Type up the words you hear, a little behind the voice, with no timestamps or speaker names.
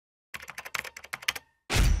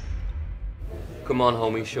Come on,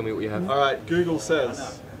 homie, show me what you have. Alright, Google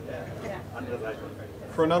says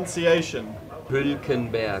pronunciation.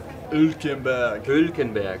 Hulkenberg. Hulkenberg.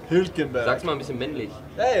 Hulkenberg. Hulkenberg. Sag's mal ein bisschen männlich.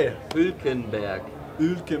 Hey! Hulkenberg.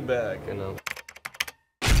 Hulkenberg. Genau.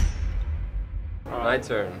 My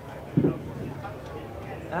turn.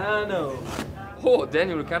 I know. Oh,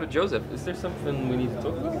 Daniel Ricciardo Joseph. Is there something we need to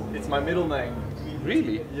talk about? It's my middle name.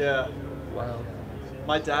 Really? Yeah. Wow.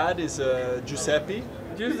 My dad is Giuseppe.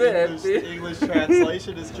 Giuseppe. English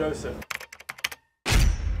translation is Joseph.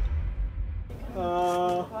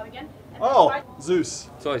 Oh, Zeus.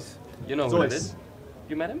 Zeus. You know who Zeus. that is?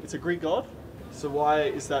 You met him? It's a Greek god. So why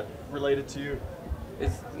is that related to you?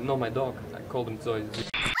 It's not my dog. I called him Zeus.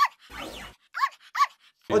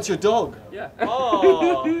 What's your dog? Yeah.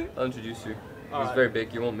 Oh. I'll introduce you. He's Alright. very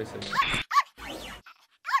big. You won't miss him.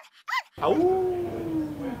 Ow.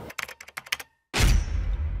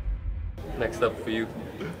 Next up for you.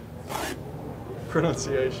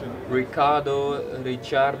 Pronunciation.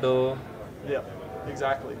 Ricciardo. Yeah,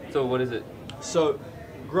 exactly. So what is it? So,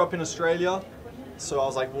 grew up in Australia. So I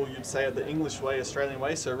was like, well, you'd say it the English way, Australian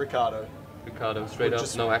way. So Ricciardo. Ricciardo, straight up,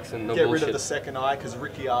 Just no accent, no get bullshit. rid of the second I because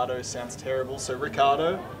Ricciardo sounds terrible. So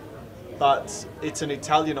Ricciardo, but it's an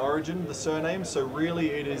Italian origin, the surname. So really,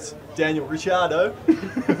 it is Daniel Ricciardo.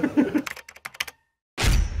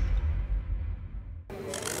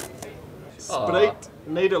 Spreekt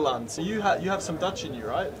Nederlands. So you have some Dutch in you,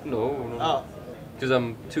 right? No. Ah, Because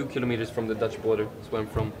I'm 2 kilometers from the Dutch border. That's where I'm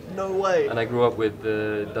from. no way. And I grew up with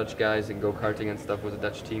the Dutch guys and go-karting and stuff with the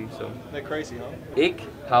Dutch team, so... They're crazy, huh? Ik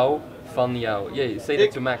hou van jou. Yeah, say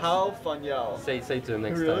that to Max. How fun y'all. Say to him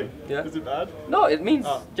next Really? time. Yeah. Is it bad? No, it means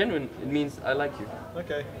Ah. genuine. It means I like you.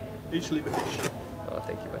 Okay. Ich liebe dich. Oh,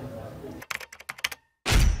 thank you, buddy.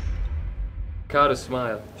 Ricciardo,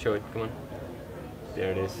 smile. Show it. Come on.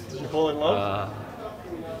 There it is. Did you fall in love?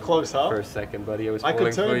 Close, huh? For a second, buddy, I was I falling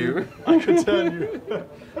could turn for you. you. I could turn you.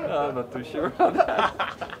 I'm not too sure about that.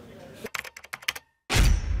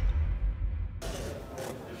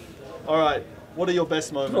 Alright, what are your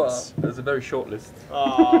best moments? There's a very short list.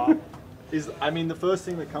 I mean, the first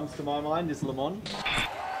thing that comes to my mind is Le Mans.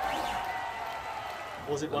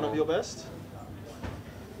 Was it one of your best?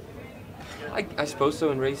 I suppose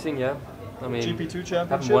so in racing, yeah. I mean, GP2 haven't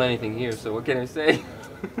championship? won anything here, so what can I say?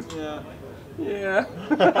 Yeah.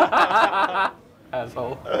 Yeah.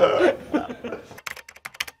 Asshole.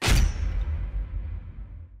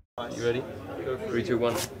 Nice. You ready? Go for 3, 2,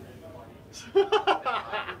 1.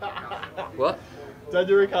 What?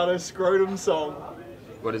 Daniel Ricciardo scrotum song.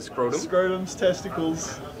 What is scrotum? Scrotums,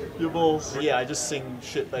 testicles, your balls. Yeah, I just sing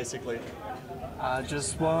shit basically. I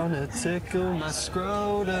just wanna tickle my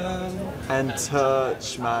scrotum And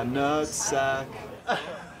touch my nutsack.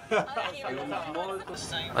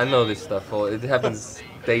 I know this stuff. It happens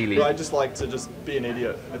daily. I just like to just be an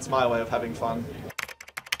idiot. It's my way of having fun.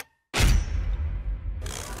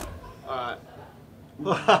 Alright.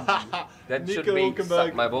 That Nico should be Hulkenberg,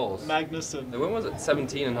 suck my balls. Magnussen. When was it?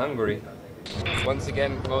 17 in Hungary. Once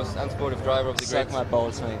again, most unsportive driver of the suck grid. my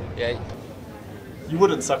balls, mate. Yeah. You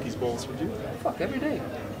wouldn't suck his balls, would you? Fuck, every day.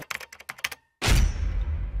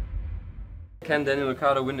 Can Daniel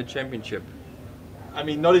Ricciardo win the championship? I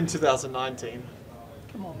mean, not in 2019.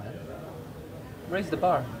 Come on, man. Raise the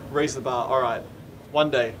bar. Raise the bar. Alright. One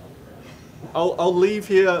day. I'll leave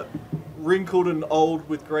here wrinkled and old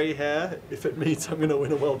with grey hair if it means I'm going to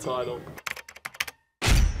win a world title.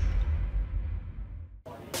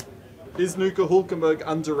 Is Nico Hulkenberg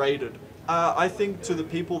underrated? I think to the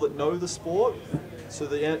people that know the sport, so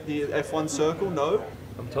the F1 circle, no.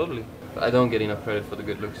 Totally. But I don't get enough credit for the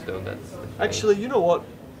good looks though, that's the thing. Actually, you know what?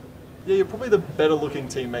 Yeah, you're probably the better looking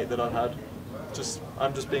teammate that I've had.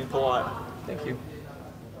 I'm just being polite. Thank you.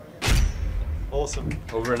 Awesome.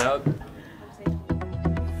 Over and out.